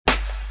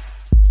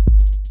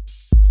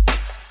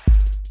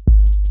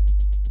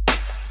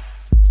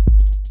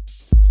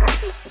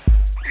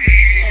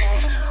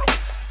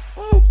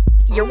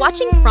You're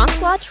watching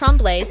Francois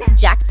Tremblay's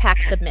Jack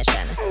Pack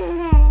submission.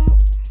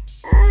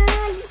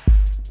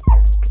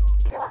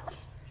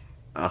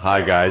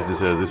 Hi guys,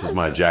 this is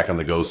my Jack on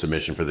the Go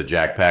submission for the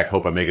Jack Pack.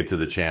 Hope I make it to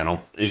the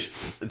channel.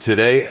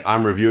 Today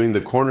I'm reviewing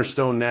the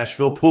Cornerstone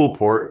Nashville pulled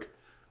pork.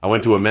 I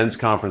went to a men's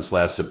conference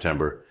last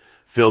September,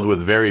 filled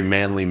with very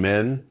manly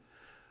men.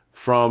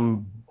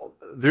 From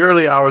the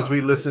early hours,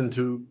 we listened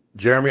to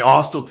Jeremy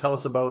Austell tell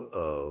us about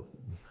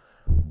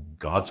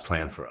God's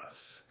plan for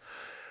us.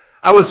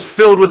 I was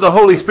filled with the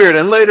Holy Spirit,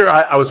 and later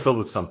I was filled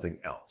with something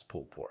else,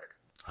 pulled pork.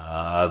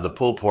 The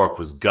pulled pork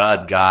was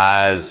good,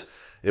 guys.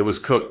 It was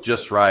cooked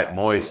just right,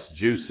 moist,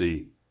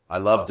 juicy. I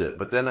loved it.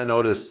 But then I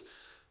noticed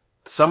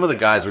some of the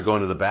guys were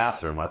going to the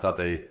bathroom. I thought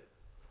they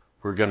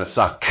were going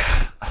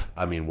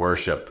to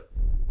worship.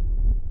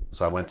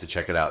 So I went to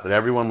check it out. That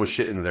everyone was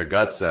shitting their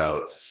guts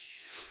out.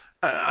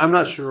 I'm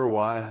not sure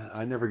why.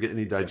 I never get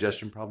any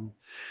digestion problem.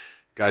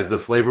 Guys, the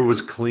flavor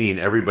was clean.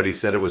 Everybody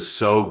said it was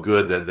so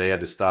good that they had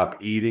to stop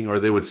eating or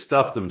they would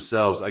stuff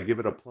themselves. I give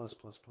it a plus.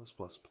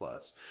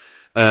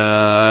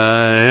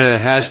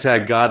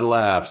 Hashtag God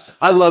laughs.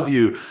 I love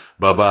you.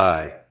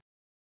 Bye-bye.